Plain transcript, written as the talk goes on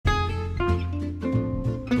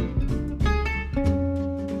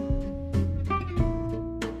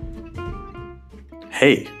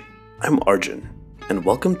Hey, I'm Arjun, and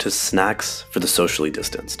welcome to Snacks for the Socially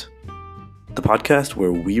Distanced, the podcast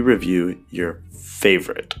where we review your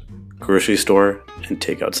favorite grocery store and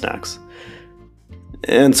takeout snacks,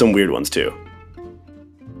 and some weird ones too.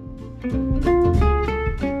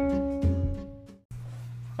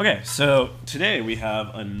 Okay, so today we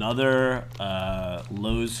have another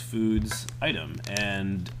Lowe's Foods item,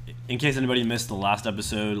 and in case anybody missed the last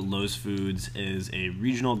episode, Lowe's Foods is a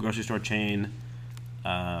regional grocery store chain,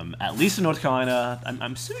 at least in North Carolina.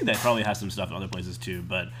 I'm assuming they probably have some stuff in other places too,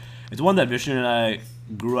 but it's one that Vishnu and I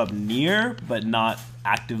grew up near, but not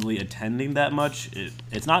actively attending that much.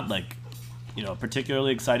 It's not like, a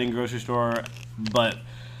particularly exciting grocery store, but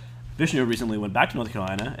Vishnu recently went back to North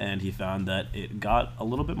Carolina, and he found that it got a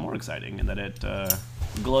little bit more exciting and that it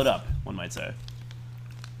glowed up, one might say.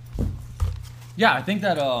 Yeah, I think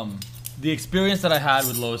that the experience that I had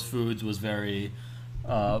with Lowe's Foods was very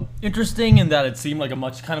interesting in that it seemed like a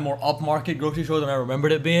much kind of more upmarket grocery store than I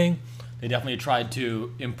remembered it being. They definitely tried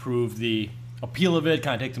to improve the appeal of it,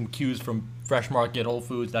 kind of take some cues from Fresh Market, Whole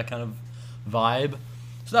Foods, that kind of vibe.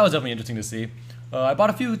 So that was definitely interesting to see. I bought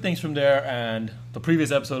a few things from there, and the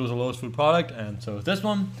previous episode was a Lowe's Food product, and so is this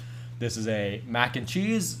one. This is a mac and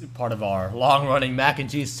cheese, part of our long-running mac and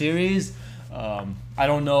cheese series. I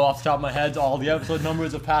don't know off the top of my head all the episode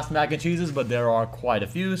numbers of past mac and cheeses, but there are quite a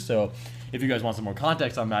few, so if you guys want some more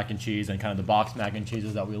context on mac and cheese and kind of the boxed mac and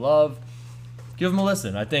cheeses that we love, give them a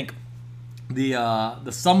listen. I think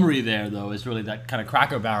the summary there, though, is really that kind of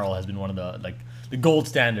Cracker Barrel has been one of the gold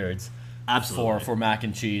standards for mac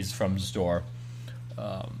and cheese from the store.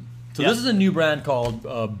 This is a new brand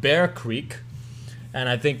called Bear Creek, and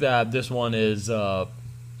I think that this one is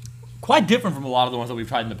quite different from a lot of the ones that we've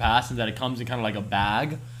tried in the past in that it comes in kind of like a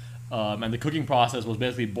bag, and the cooking process was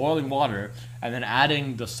basically boiling water and then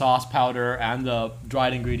adding the sauce powder and the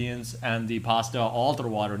dried ingredients and the pasta all to the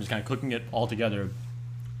water and just kind of cooking it all together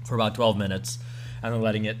for about 12 minutes and then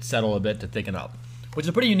letting it settle a bit to thicken up, which is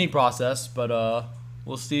a pretty unique process, but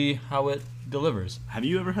we'll see how it delivers. Have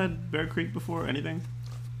you ever had Bear Creek before? Anything?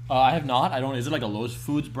 I have not. Is it like a Lowe's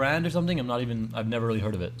Foods brand or something? I've never really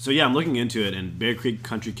heard of it. So yeah, I'm looking into it, and Bear Creek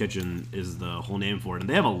Country Kitchen is the whole name for it. And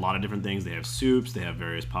they have a lot of different things. They have soups, they have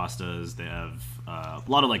various pastas, they have a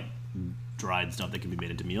lot of like dried stuff that can be made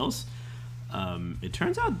into meals. It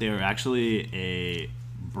turns out they're actually a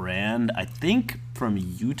brand, I think from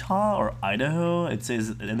Utah or Idaho. It says,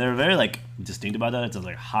 and they're very like distinct about that. It says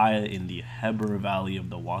like high in the Heber Valley of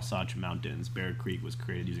the Wasatch Mountains, Bear Creek was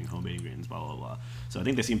created using homemade ingredients, blah blah blah. So I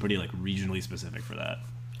think they seem pretty like regionally specific for that.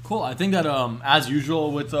 Cool. I think that as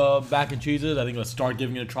usual with mac and cheeses, I think let's start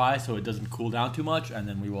giving it a try so it doesn't cool down too much, and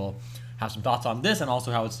then we will have some thoughts on this and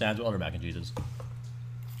also how it stands with other mac and cheeses.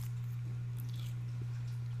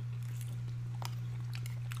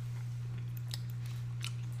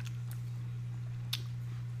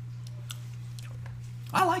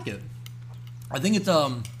 I like it. I think it's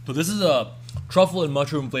so this is a truffle and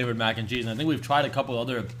mushroom flavored mac and cheese, and I think we've tried a couple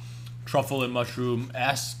other truffle and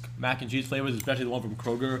mushroom-esque mac and cheese flavors, especially the one from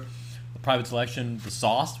Kroger, the Private Selection, the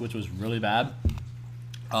sauce, which was really bad.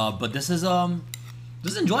 But this is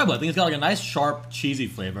enjoyable. I think it's got like a nice sharp cheesy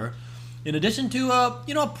flavor, in addition to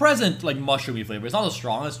a present like mushroomy flavor. It's not the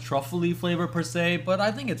strongest truffle-y flavor per se, but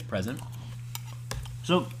I think it's present.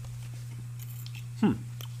 So,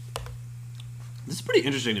 this is pretty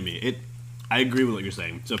interesting to me. I agree with what you're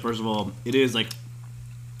saying. So first of all, it is like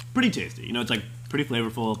pretty tasty. It's like pretty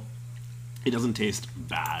flavorful. It doesn't taste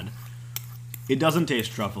bad. It doesn't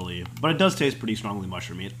taste truffle-y, but it does taste pretty strongly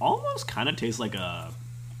mushroomy. It almost kind of tastes like a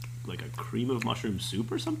cream of mushroom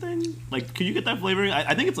soup or something. Like, could you get that flavoring?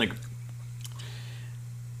 I think it's like,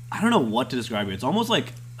 I don't know what to describe it. It's almost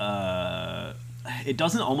like it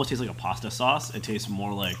doesn't almost taste like a pasta sauce. It tastes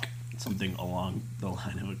more like something along the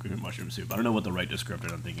line of a cream of mushroom soup. I don't know what the right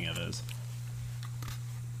descriptor I'm thinking of is.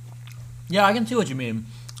 Yeah, I can see what you mean.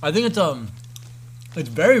 I think it's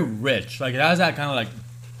very rich. Like, it has that kind of like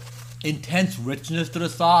intense richness to the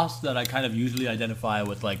sauce that I kind of usually identify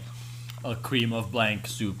with like a cream of blank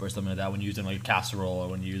soup or something like that when you use it in like a casserole or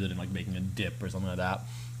when you use it in like making a dip or something like that.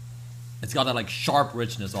 It's got that like sharp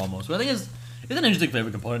richness almost. But I think it's an interesting flavor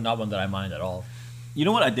component, not one that I mind at all. You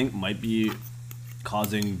know what I think might be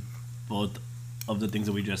causing both of the things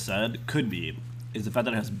that we just said is the fact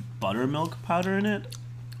that it has buttermilk powder in it.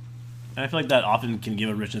 And I feel like that often can give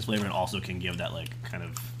a richness flavor and also can give that like kind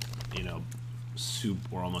of, soup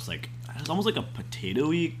or almost like, it's almost like a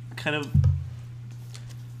potato-y kind of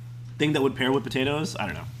thing that would pair with potatoes. I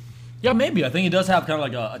don't know. Yeah, maybe. I think it does have kind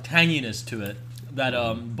of like a tanginess to it that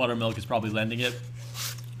buttermilk is probably lending it.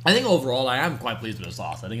 I think overall I am quite pleased with the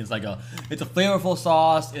sauce. I think it's a flavorful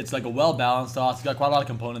sauce. It's like a well balanced sauce. It's got quite a lot of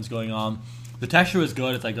components going on. The texture is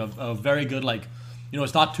good. It's like a very good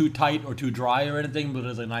it's not too tight or too dry or anything, but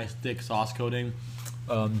it's a nice thick sauce coating.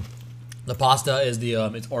 The pasta is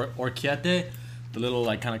it's orecchiette, the little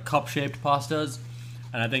like kind of cup shaped pastas,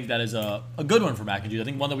 and I think that is a good one for mac and cheese. I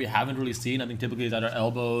think one that we haven't really seen. I think typically it's either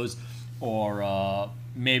elbows or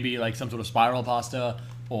maybe like some sort of spiral pasta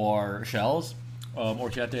or shells.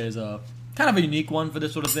 Orecchiette is a kind of a unique one for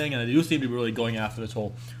this sort of thing, and they do seem to be really going after this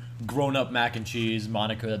whole grown-up mac and cheese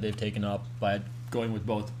moniker that they've taken up by going with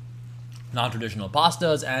both non-traditional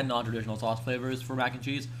pastas and non-traditional sauce flavors for mac and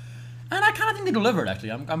cheese. And I kind of think they delivered,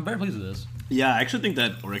 actually. I'm very pleased with this. Yeah, I actually think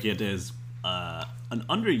that orecchiette is an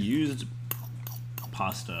underused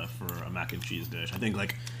pasta for a mac and cheese dish. I think,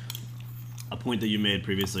 like, a point that you made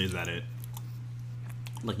previously is that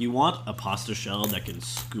you want a pasta shell that can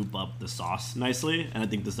scoop up the sauce nicely, and I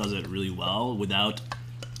think this does it really well without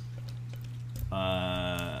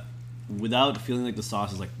feeling like the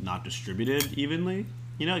sauce is, like, not distributed evenly.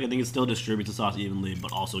 You know, like, I think it still distributes the sauce evenly,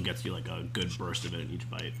 but also gets you, like, a good burst of it in each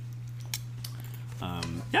bite.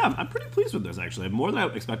 Yeah, I'm pretty pleased with this, actually. More than I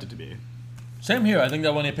expected to be. Same here. I think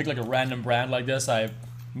that when you pick, like, a random brand like this,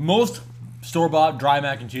 most store-bought dry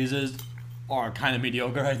mac and cheeses are kind of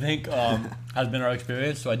mediocre, I think, has been our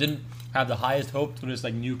experience. So I didn't have the highest hopes for this,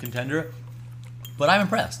 like, new contender. But I'm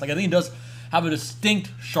impressed. Like, I think it does have a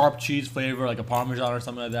distinct sharp cheese flavor, like a Parmesan or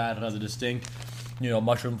something like that. It has a distinct,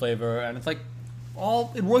 mushroom flavor. And it's, like,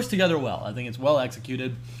 it works together well. I think it's well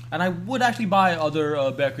executed. And I would actually buy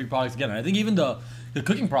other Bear Creek products again. And I think even the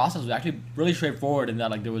cooking process was actually really straightforward in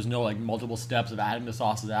that, like, there was no, like, multiple steps of adding the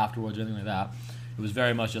sauces afterwards or anything like that. It was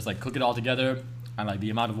very much just, like, cook it all together. And, like, the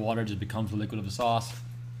amount of water just becomes the liquid of the sauce.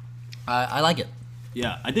 I like it.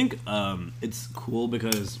 Yeah, I think it's cool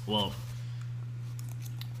because, well,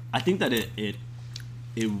 I think that it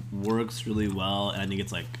works really well, and I think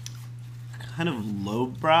it's, like, kind of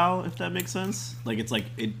lowbrow, if that makes sense. Like, it's, like,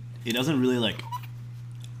 it doesn't really, like,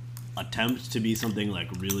 attempt to be something, like,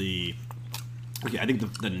 really... Okay, I think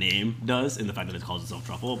the name does, in the fact that it calls itself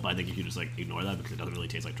truffle, but I think if you just, like, ignore that because it doesn't really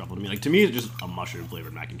taste like truffle to me. Like, to me, it's just a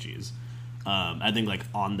mushroom-flavored mac and cheese. I think, like,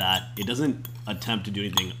 on that, it doesn't attempt to do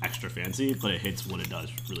anything extra fancy, but it hits what it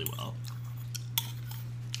does really well.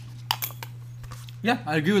 Yeah,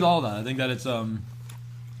 I agree with all of that. I think that it's a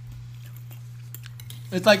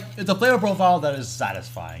flavor profile that is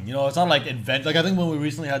satisfying. It's not like like, I think when we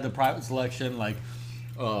recently had the private selection, like,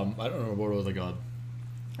 I don't know what it was, like a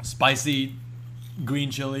spicy green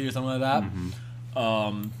chili or something like that.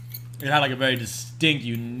 Mm-hmm. It had, like, a very distinct,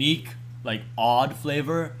 unique, like, odd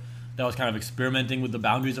flavor that was kind of experimenting with the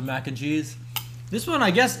boundaries of mac and cheese. This one, I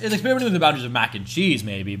guess, is experimenting with the boundaries of mac and cheese,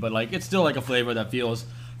 maybe, but, like, it's still, like, a flavor that feels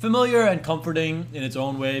familiar and comforting in its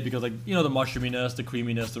own way because, like, the mushroominess, the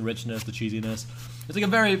creaminess, the richness, the cheesiness. It's, like, a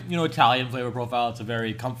very, Italian flavor profile. It's a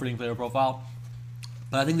very comforting flavor profile.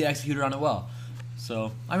 But I think they executed on it well.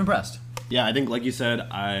 So, I'm impressed. Yeah, I think, like you said,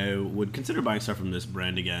 I would consider buying stuff from this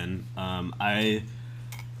brand again. I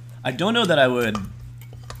don't know that I would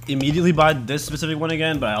immediately buy this specific one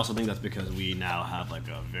again, but I also think that's because we now have, like,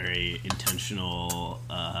 a very intentional,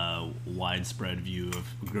 widespread view of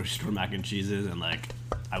grocery store mac and cheeses, and, like,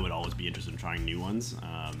 I would always be interested in trying new ones,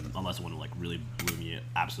 unless one, like, really blew me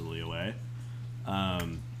absolutely away.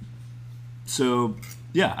 So,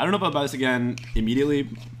 yeah, I don't know if I'll buy this again immediately.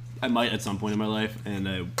 I might at some point in my life, and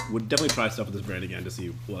I would definitely try stuff with this brand again to see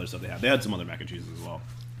what other stuff they have. They had some other mac and cheeses as well.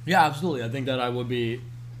 Yeah, absolutely. I think that I would be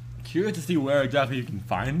curious to see where exactly you can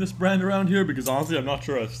find this brand around here, because honestly, I'm not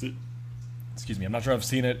sure I've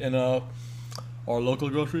seen it in our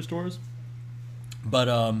local grocery stores. But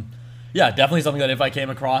yeah, definitely something that if I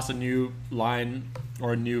came across a new line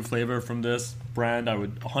or a new flavor from this brand, I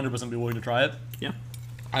would 100% be willing to try it. Yeah.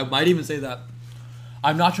 I might even say that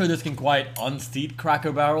I'm not sure this can quite unseat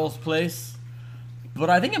Cracker Barrel's place, but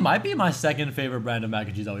I think it might be my second favorite brand of mac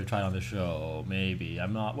and cheese that we've tried on the show. Maybe.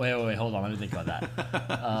 I'm not... Wait, hold on. Let me think about that.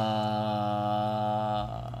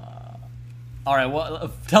 All right,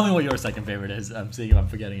 well, tell me what your second favorite is. I'm seeing if I'm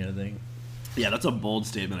forgetting anything. Yeah, that's a bold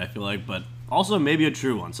statement, I feel like, but also maybe a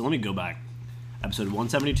true one. So let me go back. Episode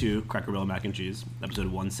 172, Cracker Barrel mac and cheese. Episode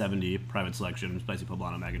 170, Private Selection, Spicy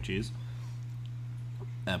Poblano mac and cheese.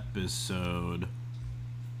 Episode...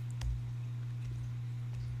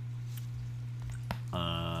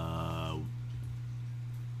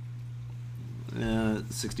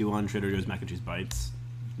 61, Trader Joe's mac and cheese bites,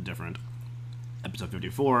 different. Episode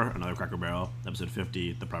 54, another Cracker Barrel. Episode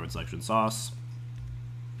 50, the Private Selection sauce.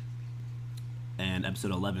 And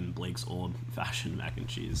episode 11, Blake's Old Fashioned Mac and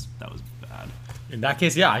Cheese. That was bad. In that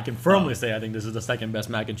case, yeah, I can firmly say I think this is the second best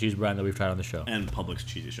mac and cheese brand that we've tried on the show. And Publix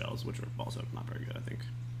cheesy shells, which are also not very good, I think.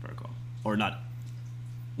 Very cool. Or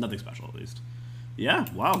nothing special, at least. Yeah,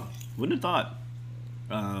 wow. Wouldn't have thought.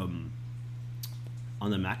 On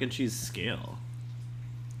the mac and cheese scale,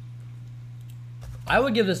 I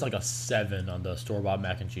would give this like a 7 on the store-bought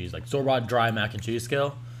mac and cheese, like store-bought dry mac and cheese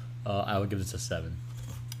scale. I would give this a 7.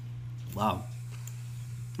 wow.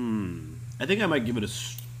 I think I might give it a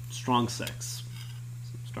strong 6.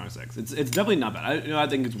 Strong 6. It's definitely not bad. I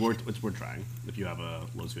think it's worth trying if you have a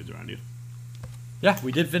Lowe's Foods around you. Yeah,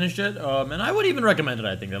 we did finish it, and I would even recommend it.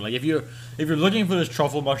 I think that like if you're looking for this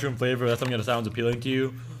truffle mushroom flavor, that's something that sounds appealing to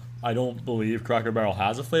you. I don't believe Cracker Barrel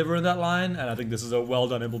has a flavor in that line, and I think this is a well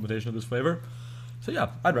done implementation of this flavor. So yeah,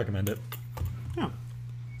 I'd recommend it. Yeah.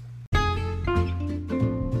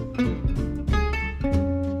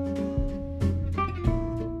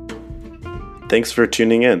 Thanks for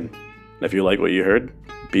tuning in. If you like what you heard,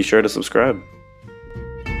 be sure to subscribe.